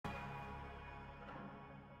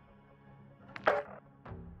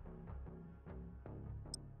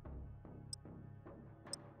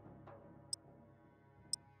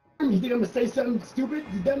me? You think I'm gonna say something stupid?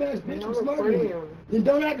 You dumbass bitch, I'm smarter than you. Then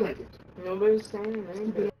don't act like it. Nobody's saying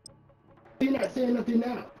anything. You're not saying nothing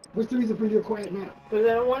now. What's the reason for your quiet now? Because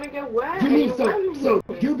I don't want to get wet. You mean so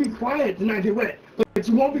you'll be quiet to not get wet, but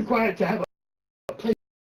you won't be quiet to have a place.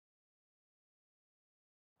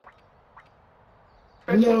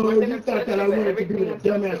 No, you thought that I wanted to be the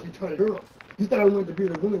dumbass retarded girl. You thought I wanted to be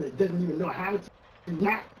the woman that doesn't even know how to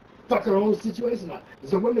not fuck her own situation up.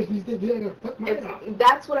 So what makes me think you're gonna fuck my head off?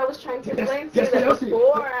 That's what I was trying to explain to you, that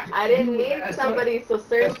before I didn't need somebody, so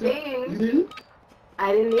certain things. You didn't?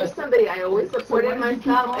 I didn't need somebody. I always supported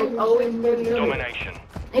myself. I've always been you. Domination.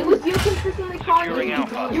 It was you consistently calling me.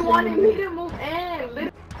 You wanted me to move in.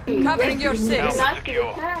 Literally. Covering your six. Not to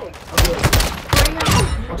the tag.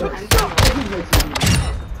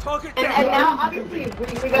 Bring and now, obviously,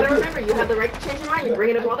 we gotta remember, you have the right to change your mind. You bring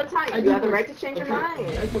it up all the time. You have the right to change your mind.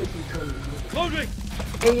 Loading.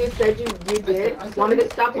 And you said you did want me to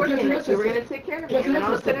stop working, that you were going to take care of me, and then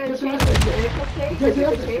all of a sudden it changed, and it's okay, because you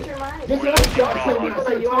can change your mind. Some people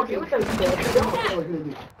that you argue with them still, you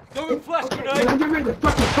don't. Going flash grenade. When I get ready to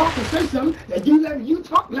fucking talk and say something, and you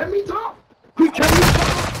talk, let me talk. Quit telling me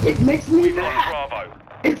talk. It makes me mad.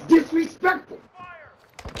 It's disrespectful.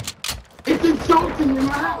 It's insulting in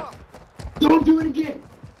my house. Don't do it again.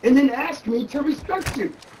 And then ask me to respect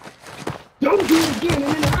you. Don't do it again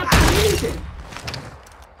and then ask me anything.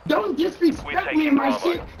 Don't disrespect me and my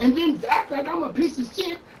shit and then act like I'm a piece of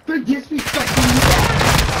shit for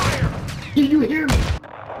disrespecting me. Do you hear me?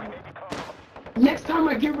 Next time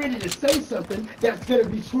I get ready to say something that's gonna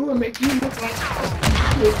be true and make you look like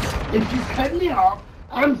shit, if you cut me off,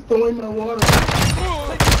 I'm throwing my water.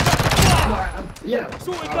 Yeah.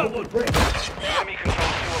 Enemy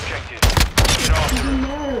controls two objectives.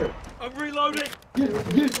 I'm reloading.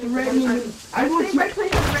 Just ready. I want you out of my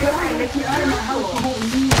house. I won't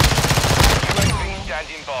leave. UAV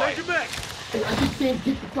standing by. I just can't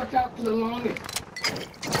get the fuck out for the longest.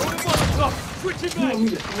 Switching You want me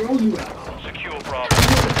to throw you out? Secure Bravo.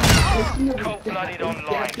 Cold-blooded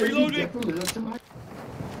online. Reloading.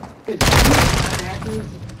 It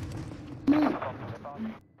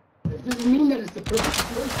doesn't mean that it's the perfect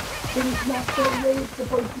choice, but it's not the way it's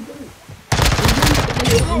supposed to be.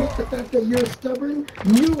 Admit the fact that you're a stubborn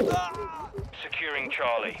mule. Securing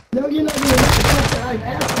Charlie. No, you're not going to admit the fact that I've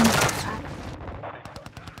asked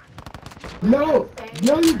you. No,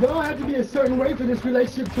 you don't have to be a certain way for this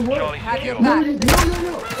relationship to work. Charlie, No, you don't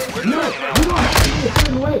have to be a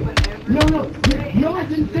certain way. No, I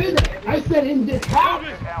didn't say that. I said in this house,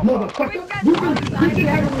 motherfucker, you can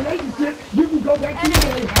have a relationship, you can go back to your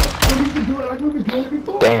house, and we can do it like we was doing it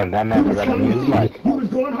before. Damn, that man was gonna use like. You was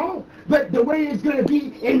going home. But the way it's gonna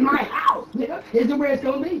be in my house, nigga, is the way it's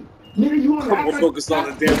gonna be. Nigga, you wanna we'll focus on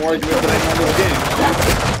the damn argument that ain't on the game.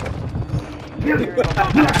 You're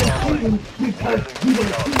not complaining because you want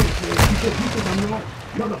to see it, because you think I'm not.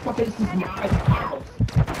 Motherfucker, this is my house.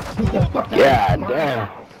 Get the fuck out Yeah, of my damn.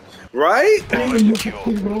 house. Right? You can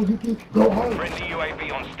go home. Friendly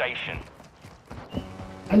UAV on station.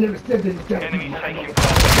 I never said that it's gotta be Enemy my taking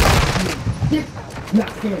house. This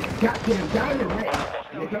not damn goddamn diamond ring.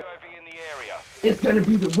 UAV in the area. It's gonna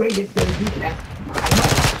be the way it's gonna be. That's my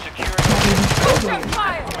house. Securing.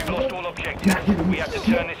 We've lost all objectives. We have to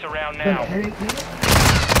turn this around now.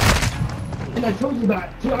 And I told you about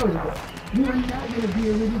 2 hours ago. You are not gonna be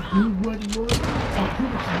able to do what you're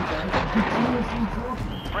continuously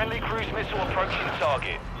talking. Friendly cruise missile approaching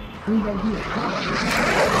target. We gonna do it.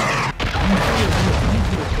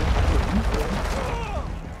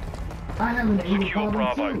 I have an anger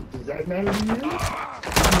problem too. Does that matter to you?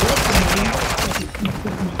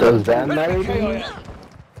 Does that matter to you?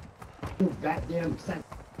 You goddamn son.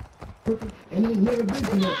 And they never been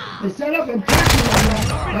to me. They set up and talking right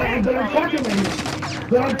now. But I'm talking right now.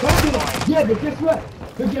 But I'm talking right now. Yeah, but guess what?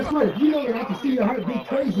 If you know that I can see your heart beat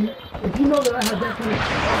crazy, if you know that I have that kind of...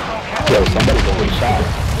 Yo, somebody going shot.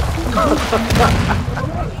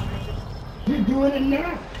 You're doing it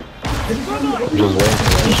now.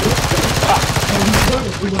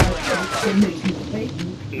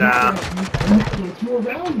 Nah. You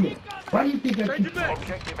around me. Why do you think I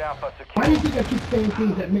keep saying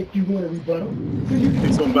things that make you want to rebuttal? So you can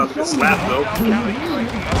It's about to get slapped though. I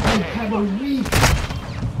have a reason.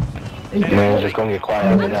 Man, just gonna get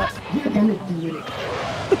quiet over that. You're gonna do it.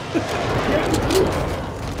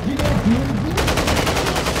 You're gonna do it again.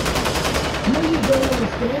 No, you don't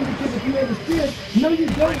understand, because if you understood, no, you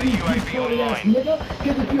don't, you retarded ass nigga,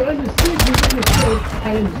 because if you understood, you understood,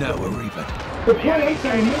 and no, we're even. The point I'm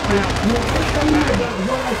trying to make is, when I tell you about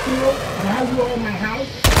what I feel and how you are in my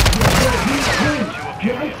house,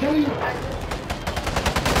 when I'm telling you,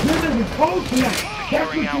 you're going to be cold tonight. That's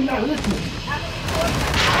what you're not listening.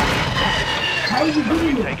 How are you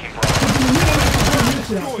doing it? Taking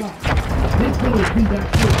It's going to be that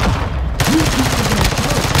good.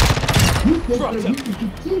 You think that you can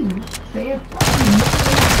continue saying fucking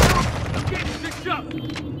nothing. Getting fixed up.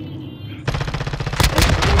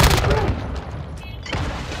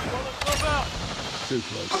 Too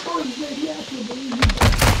close. I'm going to say yes, I believe you.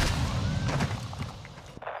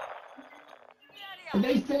 And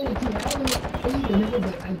they say that you haven't paid and everything,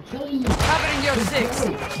 but I'm telling you. Have it in your six.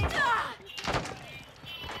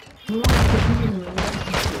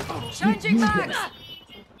 Changing mags.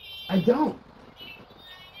 I don't.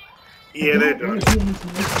 Yeah, they do.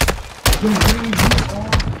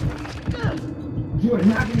 You are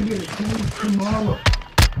not going to get a chance tomorrow.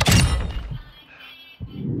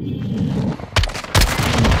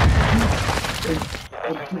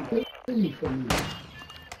 It's completely from you.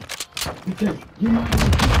 Because you're not going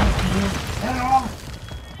to keep that at all.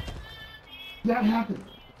 That happened.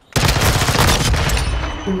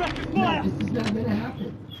 This is not going to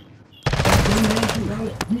happen.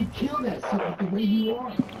 You kill that shit the way you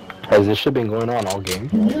are. Has this shit been going on all game?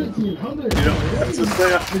 Humility and humbleness. You know, that's the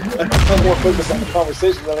thing. I'm more focused on the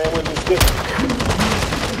conversation than I am with this shit.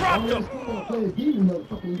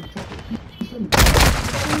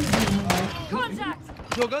 Contact.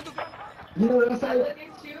 You know what I'm saying? Look at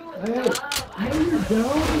you. Hey, you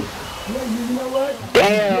don't. Yeah, you know what?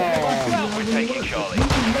 Damn! We're taking Charlie.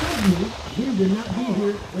 We would not be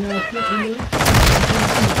here when I was sitting there.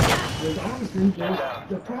 There's honestly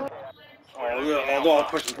the problem. Oh, I'm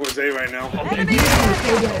pushing towards A right now. Enemy.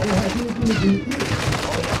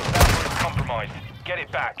 Compromised. Get it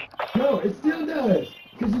back. No, it still does.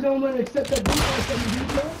 Because you don't want to accept that default that you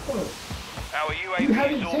do for. Our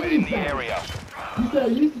UAV is orbiting the area. You said I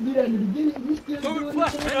used to do that in the beginning. You still do it. When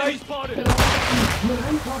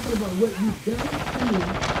I'm talking about what you've done to me,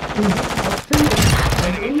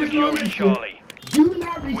 Enemy securing Charlie. do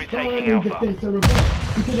not respond in defense or revolt.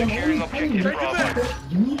 Because I'm only telling you that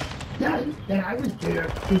you done that I was there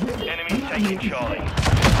to witness. Enemy taking Charlie. The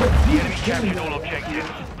enemy captured all objectives.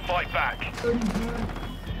 Fight back.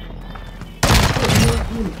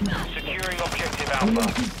 Securing objective Alpha.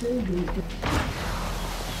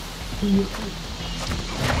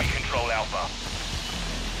 We control Alpha.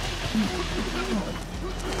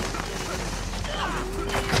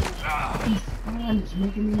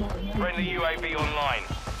 Friendly UAV online.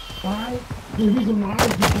 Why? The reason why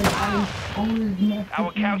is because I'm only enough.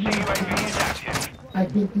 Our counter UAV is active. I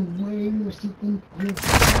get to way more shit than your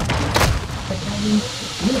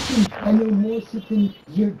listen, I know more shit than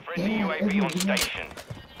your Friendly dad UAV ever on did. station.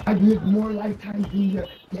 I've lived more lifetimes than your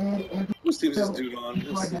dad ever. Whose team is this dude on?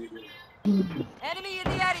 Let's see. Enemy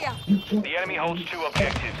in the area. The enemy holds 2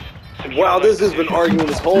 objectives. Wow, this has been arguing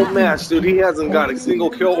this whole match, dude. He hasn't got a single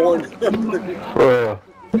kill or nothing. Bro.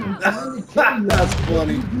 That's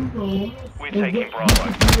funny. We're taking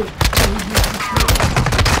Bravo.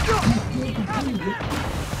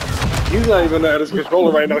 He's not even at his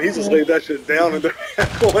controller right now. He's just laid that shit down and they're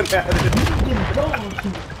going at it.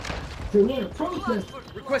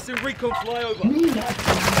 Requesting recon flyover.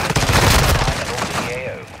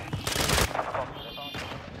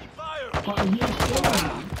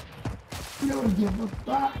 You don't give a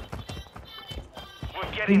fuck.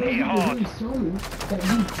 We're getting hit hard. That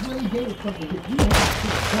you play game fucking with. You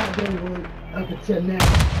have to that word up until now.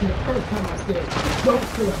 And the first time I said, don't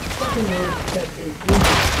say a fucking word that is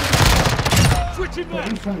Switching what I'm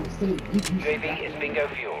back. trying to say. UAV is bingo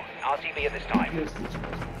fuel. RTB at this time.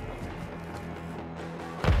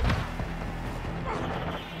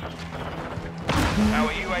 Our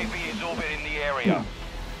UAV is orbiting the area.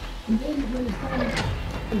 And then when it's time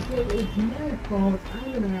to say it's my fault,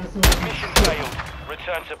 I'm an asshole. Mission failed.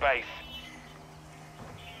 Return to base.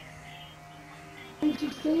 Why don't you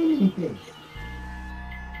say anything?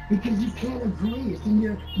 Because you can't agree. It's in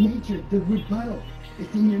your nature to rebuttal.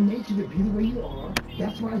 It's in your nature to be the way you are.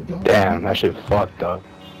 That's why I don't. Damn, that shit fucked up.